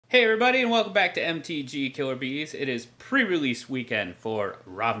Hey everybody, and welcome back to MTG Killer Bees. It is pre-release weekend for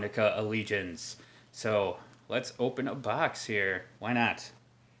Ravnica Allegiance. So, let's open a box here. Why not?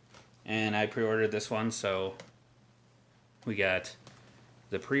 And I pre-ordered this one, so we got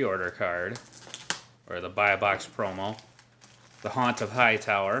the pre-order card, or the buy a box promo. The Haunt of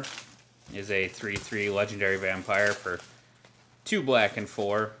Hightower is a 3/3 legendary vampire for 2 black and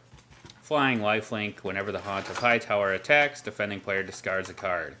 4. Flying lifelink. Whenever the Haunt of Hightower attacks, defending player discards a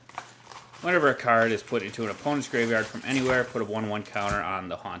card. Whenever a card is put into an opponent's graveyard from anywhere, put a 1/1 counter on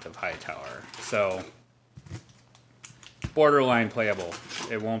the Haunt of Hightower. So, borderline playable.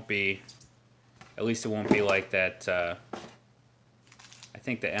 It won't be, at least it won't be like that, I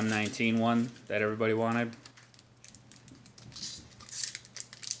think the M19 one that everybody wanted.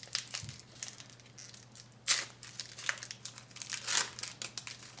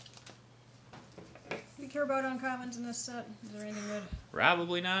 You care about uncommons in this set? Is there anything good?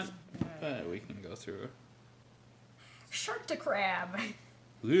 Probably not, but we can go through. Shark to crab.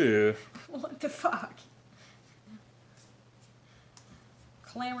 Ew. What the fuck?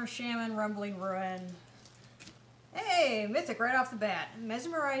 Clamor Shaman, Rumbling Ruin. Hey, mythic right off the bat.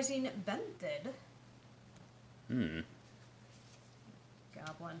 Mesmerizing Benthid.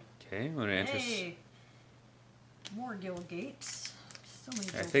 Goblin. Okay, what interest? Hey. More guild gates. So many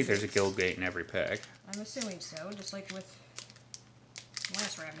I guild think there's a gates. guild gate in every pack. I'm assuming so, just like with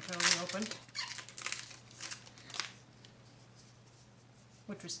last Ravnica we opened.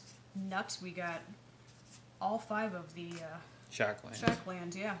 Which was nuts. We got all 5 of the Shockland.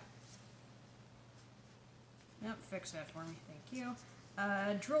 Shocklands, yeah. Yep, fix that for me, thank you.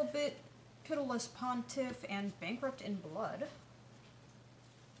 Drill Bit, Pitiless Pontiff, and Bankrupt in Blood.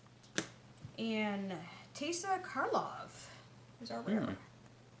 And Teysa Karlov is our rare.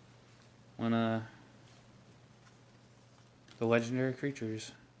 One of the legendary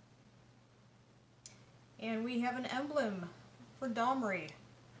creatures. And we have an emblem for Domri.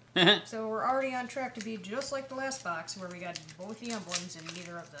 So we're already on track to be just like the last box where we got both the emblems and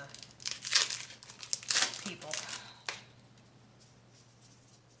neither of the people.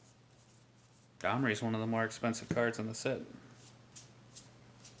 Domri is one of the more expensive cards in the set.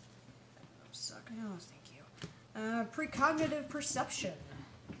 Suck. Oh, thank you. Precognitive Perception.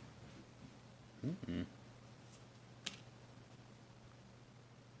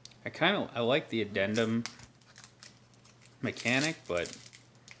 I like the addendum mechanic, but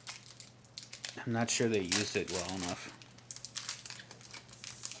I'm not sure they used it well enough.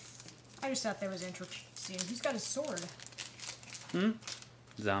 I just thought that was interesting. He's got a sword.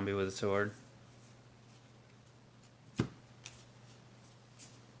 Zombie with a sword.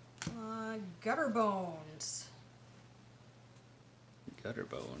 Gutter Bones. Gutter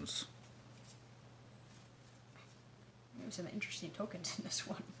bones. There's some interesting tokens in this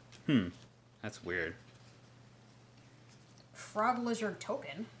one. That's weird. Frog Lizard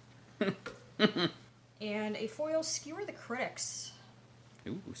Token. And a foil Skewer the Critics.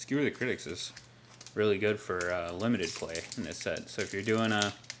 Ooh, Skewer the Critics is really good for limited play in this set. So if you're doing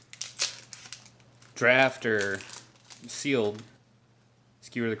a draft or sealed,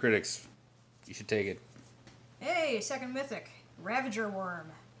 Skewer the Critics, you should take it. Hey, second mythic. Ravager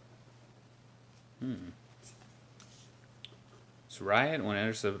Worm. So Riot, when it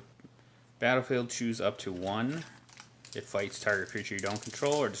enters the battlefield, choose up to 1. It fights target creature you don't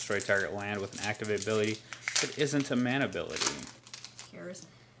control or destroy target land with an active ability that isn't a mana ability. Here's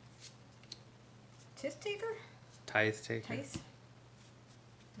Tith Taker? Tithe Taker. Tithe?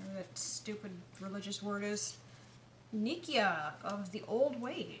 Whatever that stupid religious word is. Nikia of the Old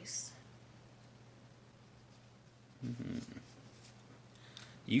Ways.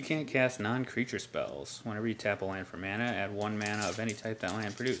 You can't cast non-creature spells. Whenever you tap a land for mana, add 1 mana of any type that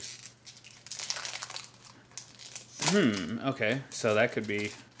land produced. Okay, so that could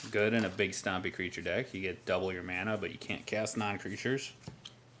be good in a big stompy creature deck. You get double your mana, but you can't cast non-creatures.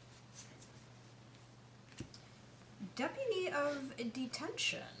 Deputy of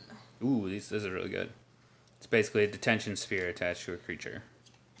Detention. Ooh, this is really good. It's basically a detention sphere attached to a creature.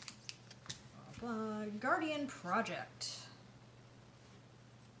 Guardian Project.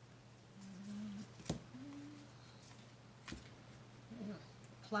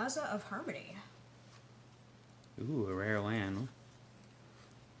 Plaza of Harmony. Ooh, a rare land.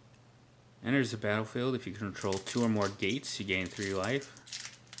 Enters the battlefield. If you control 2 or more gates, you gain 3 life.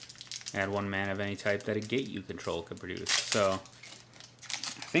 Add 1 mana of any type that a gate you control could produce. So,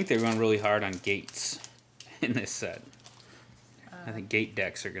 I think they run really hard on gates in this set. I think gate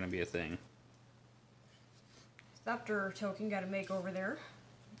decks are going to be a thing. Scepter token got a makeover there.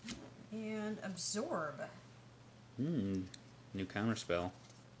 And Absorb. New counterspell.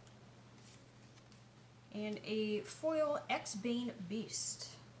 And a foil X-Bane Beast.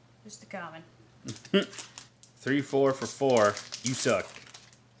 Just a common. 3-4 for 4. You suck.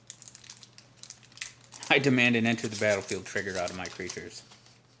 I demand an enter the battlefield triggered out of my creatures.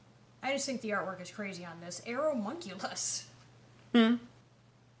 I just think the artwork is crazy on this. Aeromunculus. Split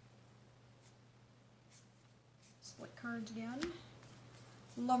cards again.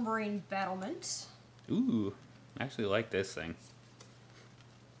 Lumbering Battlement. Ooh, I actually like this thing.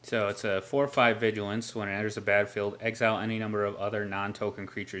 So it's a 4/5 vigilance. When it enters the battlefield, exile any number of other non-token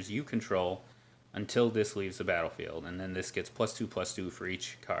creatures you control until this leaves the battlefield. And then this gets +2/+2 for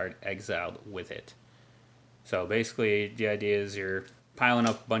each card exiled with it. So basically, the idea is you're piling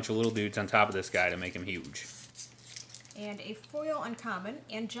up a bunch of little dudes on top of this guy to make him huge. And a foil uncommon,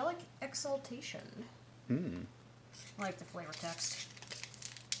 Angelic Exaltation. I like the flavor text.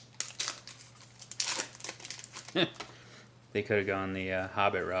 They could have gone the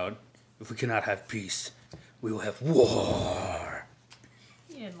Hobbit route. If we cannot have peace, we will have war.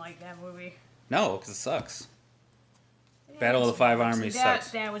 You didn't like that movie. No, because it sucks. Yeah, Battle of the Five Armies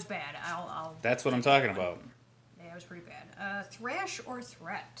sucks. That was bad. That's what I'm talking about. Yeah, it was pretty bad. Thrash or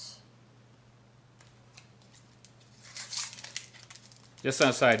Threat? Just on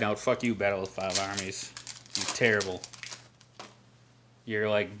a side note, fuck you, Battle of the Five Armies. You're terrible. You're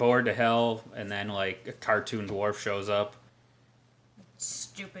like bored to hell, and then like a cartoon dwarf shows up.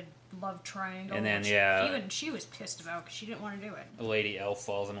 Stupid love triangle. And then, which yeah. even she was pissed about because she didn't want to do it. A lady elf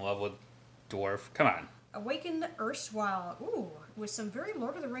falls in love with dwarf. Come on. Awakened Erstwhile. Ooh, with some very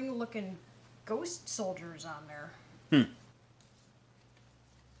Lord of the Ring looking ghost soldiers on there.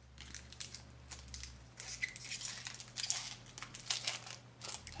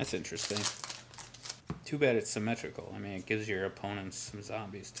 That's interesting. Too bad it's symmetrical. I mean, it gives your opponents some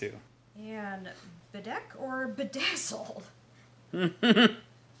zombies, too. And Bedeck or Bedazzle?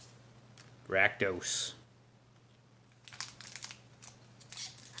 Rakdos.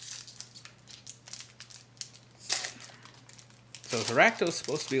 So is Rakdos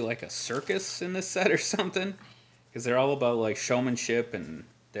supposed to be like a circus in this set or something? Because they're all about like showmanship and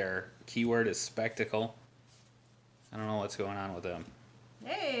their keyword is spectacle. I don't know what's going on with them.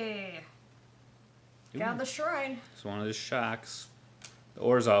 Hey! Ooh. Got the shrine. It's one of the shocks. The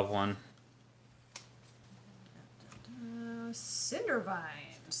Orzhov one. Cinder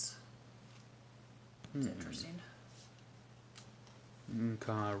Vines. That's interesting.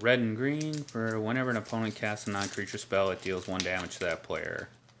 Red and green for whenever an opponent casts a non-creature spell, it deals 1 damage to that player.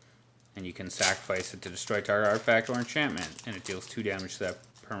 And you can sacrifice it to destroy target artifact or enchantment, and it deals 2 damage to that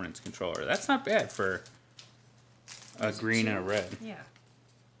permanent's controller. That's not bad for a green and a red. Yeah.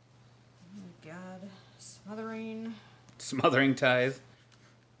 Oh my god. Smothering. Smothering Tithe.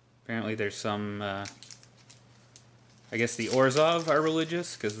 Apparently there's some... I guess the Orzhov are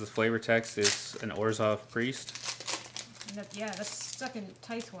religious, because the flavor text is an Orzhov priest. Yeah, that's the second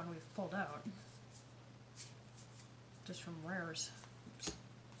Tithe one we've pulled out. Just from rares. Oops.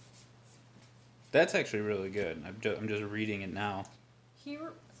 That's actually really good. I'm just reading it now.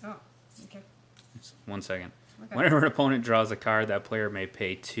 Here. Oh, okay. Just 1 second. Okay. Whenever an opponent draws a card, that player may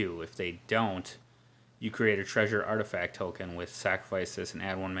pay 2. If they don't, you create a treasure artifact token with sacrifice this and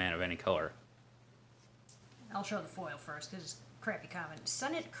add 1 mana of any color. I'll show the foil first, because it's crappy common.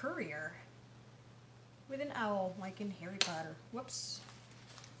 Sunnet Courier. With an owl, like in Harry Potter. Whoops.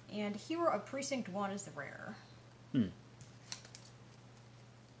 And Hero of Precinct 1 is the rare.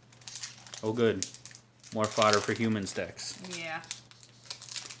 Oh, good. More fodder for humans decks. Yeah.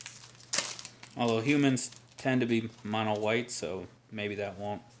 Although humans tend to be mono white, so maybe that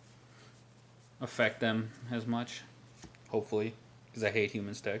won't affect them as much. Hopefully. Because I hate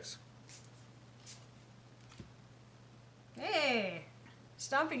humans decks. Hey!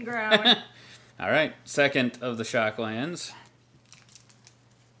 Stomping Ground. Alright, second of the shock lands.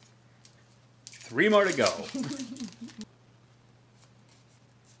 3 more to go.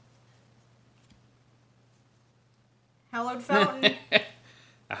 Hallowed Fountain.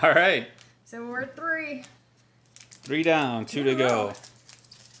 Alright. So we're at 3. 3 down, 2 to go.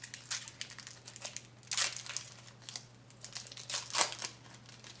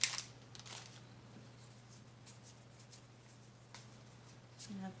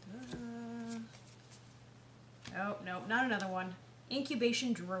 Oh, no, not another one.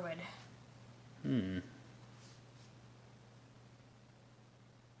 Incubation Druid.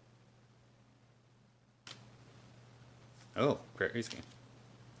 Oh, crazy.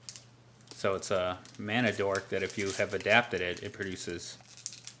 So it's a mana dork that if you have adapted it, it produces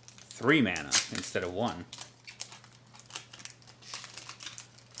 3 mana instead of 1.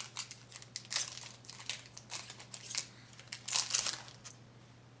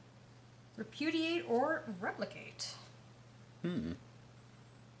 Repudiate or replicate. I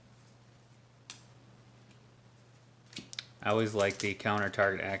always like the counter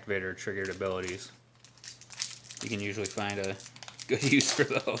target activator triggered abilities. You can usually find a good use for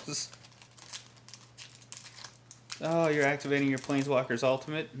those. Oh, you're activating your Planeswalker's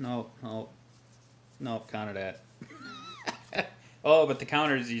ultimate? No, counter that. Oh, but the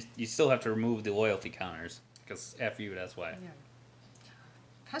counters, you still have to remove the loyalty counters. Because F you, that's why. Yeah.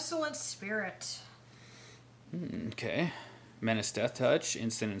 Pestilent Spirit. Okay. Menace Death Touch.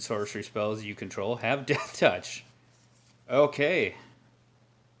 Instant and sorcery spells you control have Death Touch. Okay.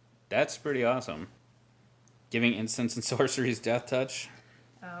 That's pretty awesome. Giving instants and sorceries Death Touch.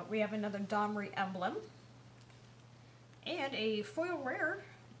 We have another Domri emblem. And a foil rare,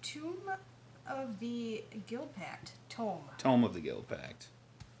 Tomb of the Guild Pact. Tome of the Guild Pact.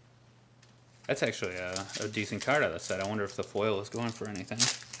 That's actually a decent card out of the set. I wonder if the foil is going for anything.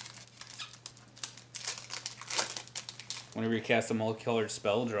 Whenever you cast a multicolored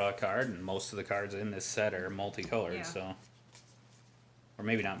spell, draw a card, and most of the cards in this set are multicolored, so... Or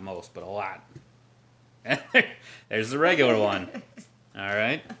maybe not most, but a lot. There's the regular one.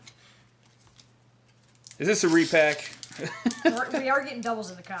 Alright. Is this a repack? We are getting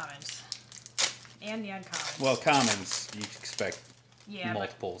doubles in the commons. And the uncommons. Well, commons, you expect yeah,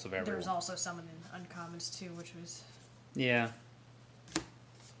 multiples of everyone. There's also some in the uncommons, too, which was... Yeah.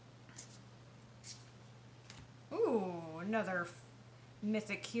 Ooh, another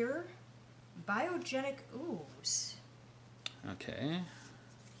mythic here. Biogenic Ooze. Okay.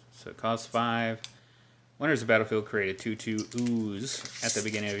 So it costs 5. When there's a battlefield, create a 2/2 ooze. At the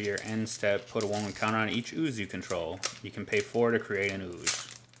beginning of your end step, put a 1/1 counter on each ooze you control. You can pay 4 to create an ooze.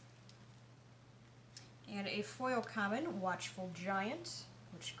 And a foil common, Watchful Giant,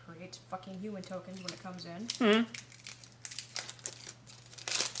 which creates fucking human tokens when it comes in.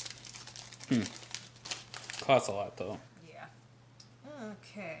 Costs a lot, though. Yeah.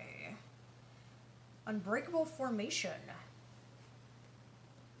 Okay. Unbreakable Formation.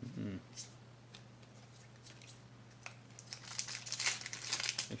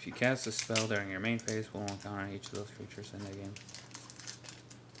 If you cast a spell during your main phase, we'll counter each of those creatures in the game.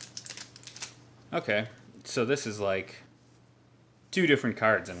 Okay, so this is like 2 different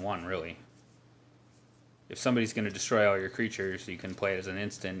cards in one, really. If somebody's going to destroy all your creatures, you can play it as an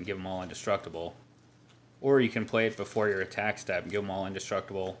instant and give them all indestructible. Or you can play it before your attack step and give them all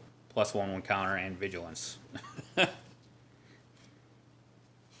indestructible, plus 1/1 counter and vigilance.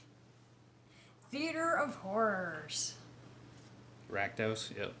 Theater of Horrors.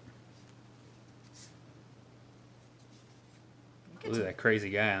 Rakdos, yep. Look at that crazy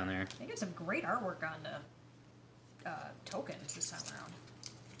guy on there. They get some great artwork on the tokens this time around.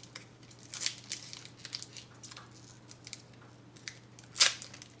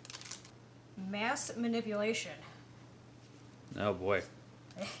 Mass Manipulation. Oh boy.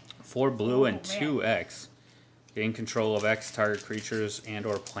 4 blue and man. 2 X. Gain control of X target creatures and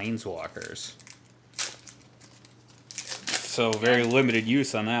or planeswalkers. So very limited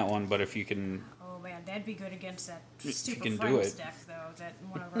use on that one, but if you can... Oh man, that'd be good against that you Super can do Friends it. deck, though, that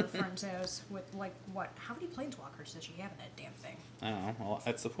one of our friends has with, like, what? How many planeswalkers does she have in that damn thing? I don't know. Well,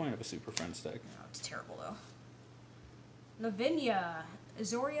 that's the point of a Super Friends deck. Oh, it's terrible, though. Lavinia,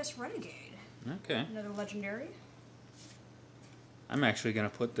 Azorius Renegade. Okay. Another legendary. I'm actually going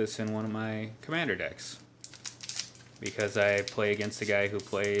to put this in one of my commander decks. Because I play against a guy who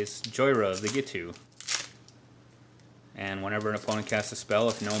plays Joyra the Gitu. And whenever an opponent casts a spell,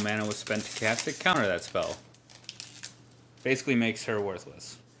 if no mana was spent to cast it, counter that spell. Basically makes her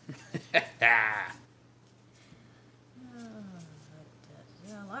worthless. A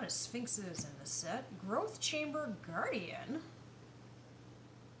lot of Sphinxes in the set. Growth Chamber Guardian.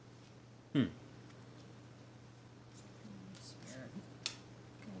 Spirit.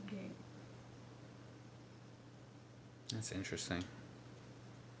 Good game. That's interesting.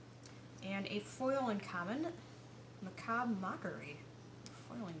 And a foil uncommon, Macabre Mockery.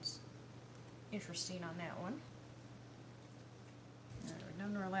 Foiling's interesting on that one. Alright, we're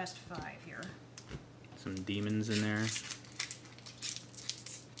down to our last 5 here. Some demons in there.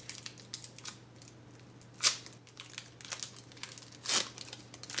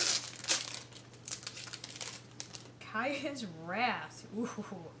 Kaya's Wrath. Ooh.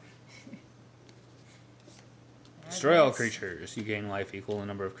 Destroy all creatures. You gain life equal to the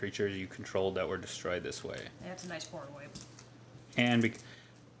number of creatures you controlled that were destroyed this way. That's a nice board wipe. And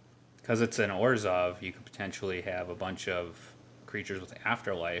because it's an Orzhov, you could potentially have a bunch of creatures with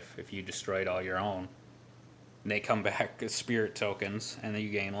afterlife if you destroyed all your own. And they come back as spirit tokens, and then you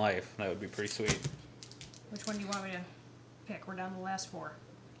gain life. That would be pretty sweet. Which one do you want me to pick? We're down to the last 4.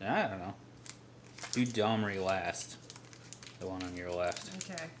 I don't know. Do Domri last. The one on your left.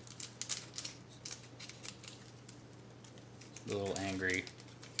 Okay. A little angry.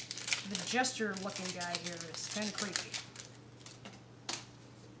 The jester-looking guy here is kind of creepy.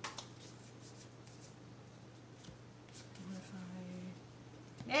 What if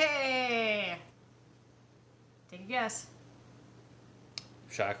I... Hey! Take a guess.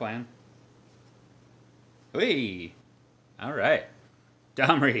 Shockland. Whee! Alright.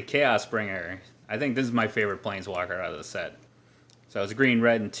 Domri, Chaos Bringer. I think this is my favorite Planeswalker out of the set. So it's green,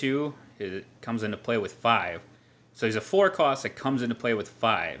 red, and 2. It comes into play with 5. So he's a 4 cost that comes into play with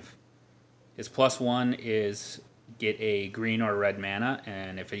 5. His +1 is get a green or red mana,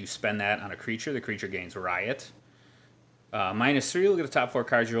 and if you spend that on a creature, the creature gains Riot. -3, look at the top 4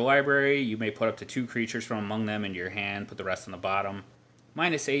 cards of your library. You may put up to 2 creatures from among them into your hand, put the rest on the bottom.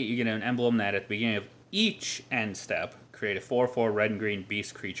 -8, you get an emblem that at the beginning of each end step, create a 4/4 red and green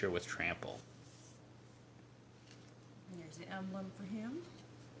beast creature with trample. Here's the emblem for him.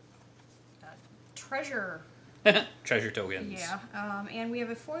 Treasure. Treasure tokens. Yeah, and we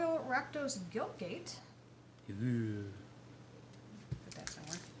have a foil Rakdos Guildgate. Ooh. Put that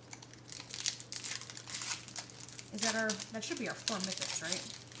somewhere. Is that our... That should be our 4 mythics, right?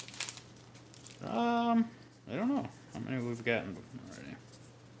 I don't know how many we've gotten already.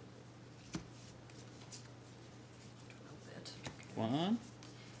 1.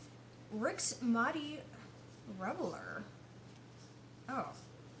 Rick's Mahdi Reveler. Oh.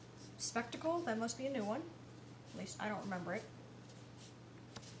 Spectacle? That must be a new one. At least I don't remember it.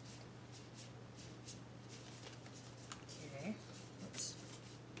 Okay. Let's...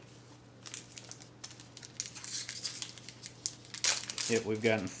 Yep, we've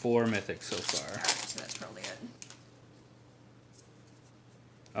gotten 4 mythics so far. Alright, so that's probably it.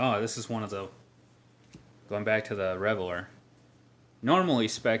 Oh, this is one of the... Going back to the Reveler. Normally,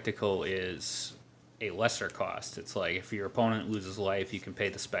 Spectacle is a lesser cost. It's like if your opponent loses life, you can pay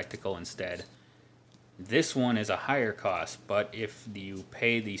the Spectacle instead. This one is a higher cost, but if you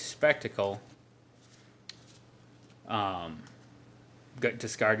pay the Spectacle,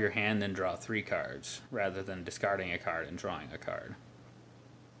 discard your hand, then draw 3 cards, rather than discarding a card and drawing a card.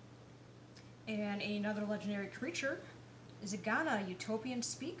 And another legendary creature is Igana, Utopian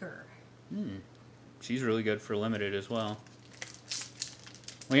Speaker. She's really good for limited as well.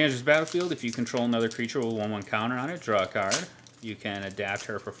 When you enter this battlefield, if you control another creature with a 1/1 counter on it, draw a card. You can adapt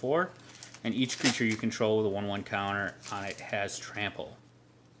her for 4. And each creature you control with a 1/1 counter on it has trample.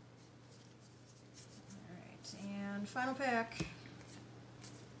 Alright, and final pack.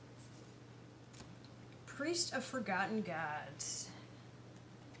 Priest of Forgotten Gods.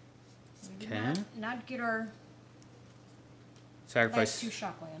 We did Okay. not get our Sacrifice last 2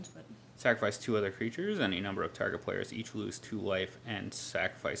 shocklands, but... Sacrifice 2 other creatures. Any number of target players each lose 2 life and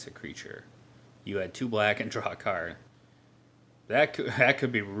sacrifice a creature. You add 2 black and draw a card. That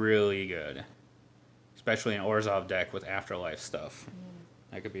could be really good. Especially an Orzhov deck with Afterlife stuff.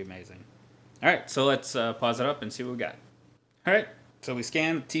 That could be amazing. Alright, so let's pause it up and see what we got. Alright, so we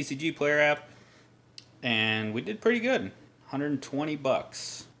scanned the TCG player app. And we did pretty good.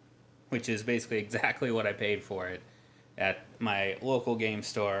 $120. Which is basically exactly what I paid for it at my local game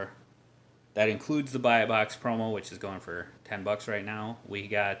store. That includes the buy a box promo, which is going for $10 right now. We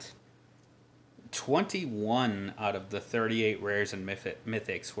got 21 out of the 38 rares and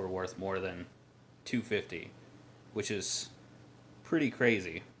mythics were worth more than $250, which is pretty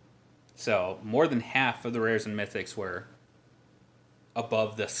crazy. So more than half of the rares and mythics were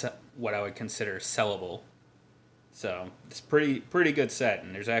above the what I would consider sellable. So it's pretty good set,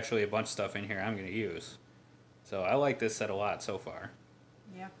 and there's actually a bunch of stuff in here I'm going to use. So I like this set a lot so far.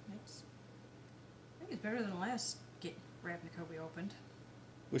 Yeah, I think it's better than the last Ravnica we opened.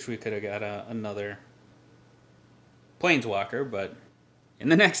 Wish we could have got another Planeswalker, but in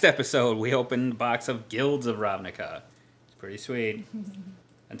the next episode, we open a box of Guilds of Ravnica. It's pretty sweet.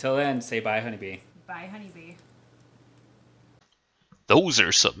 Until then, say bye, Honeybee. Bye, Honeybee. Those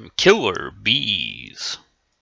are some killer bees.